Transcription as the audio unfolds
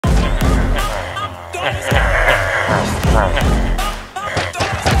Love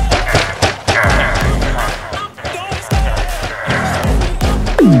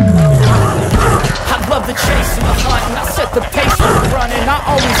the chase and the hunt, and I set the pace when I'm running. I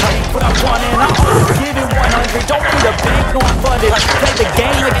always hate what I want, and I always give it 100. Don't need a bank, no I'm funded. Play the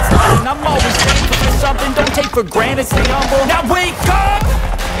game like it's nothing. I'm always thankful for something. Don't take for granted, stay humble. Now wake up!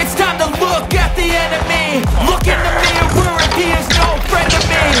 It's time to look at the enemy. Look in the mirror if he is no friend of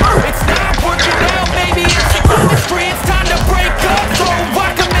me. It's not working out, maybe it's a chemistry. It's time to break up so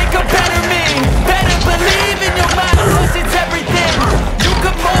I can make a better me. Better believe in your mind, cause it's everything. You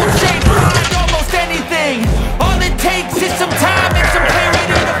can mold, shape, find almost anything. All it takes is some time and some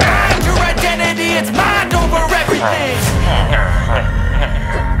clarity to find your identity. It's mind over everything.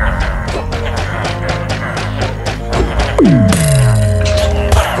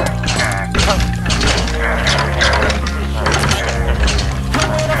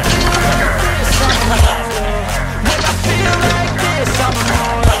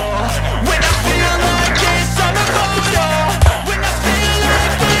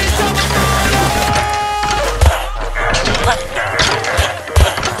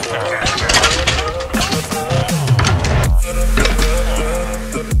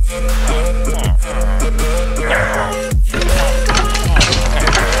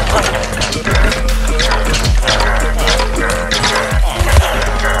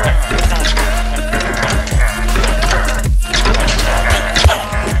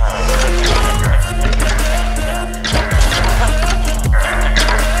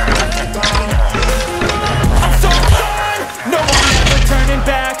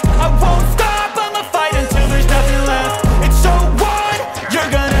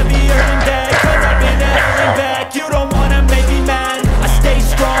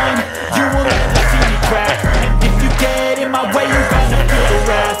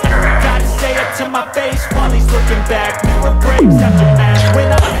 My face while he's looking back. Mirror breaks after match. When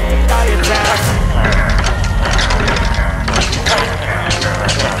I hate, I attack.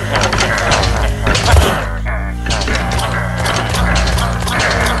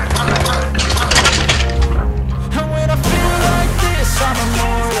 And when I feel like this, I'm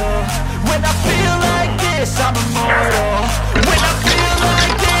immortal. When I feel like this, I'm immortal. When I feel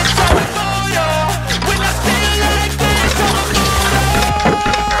like this, I'm immortal. When I feel like this, I'm immortal.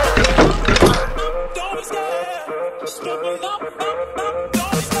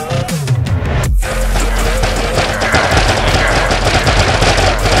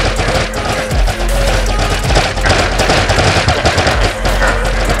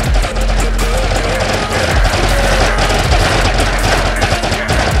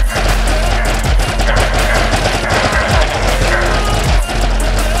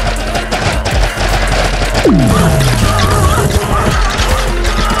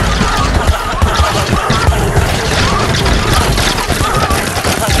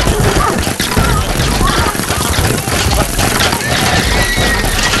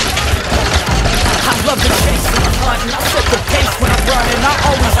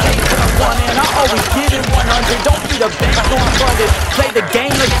 Don't need a bank, no I'm funded. Play the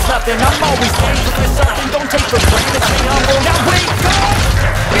game like it's nothing. I'm always thankful for something. Don't take for granted.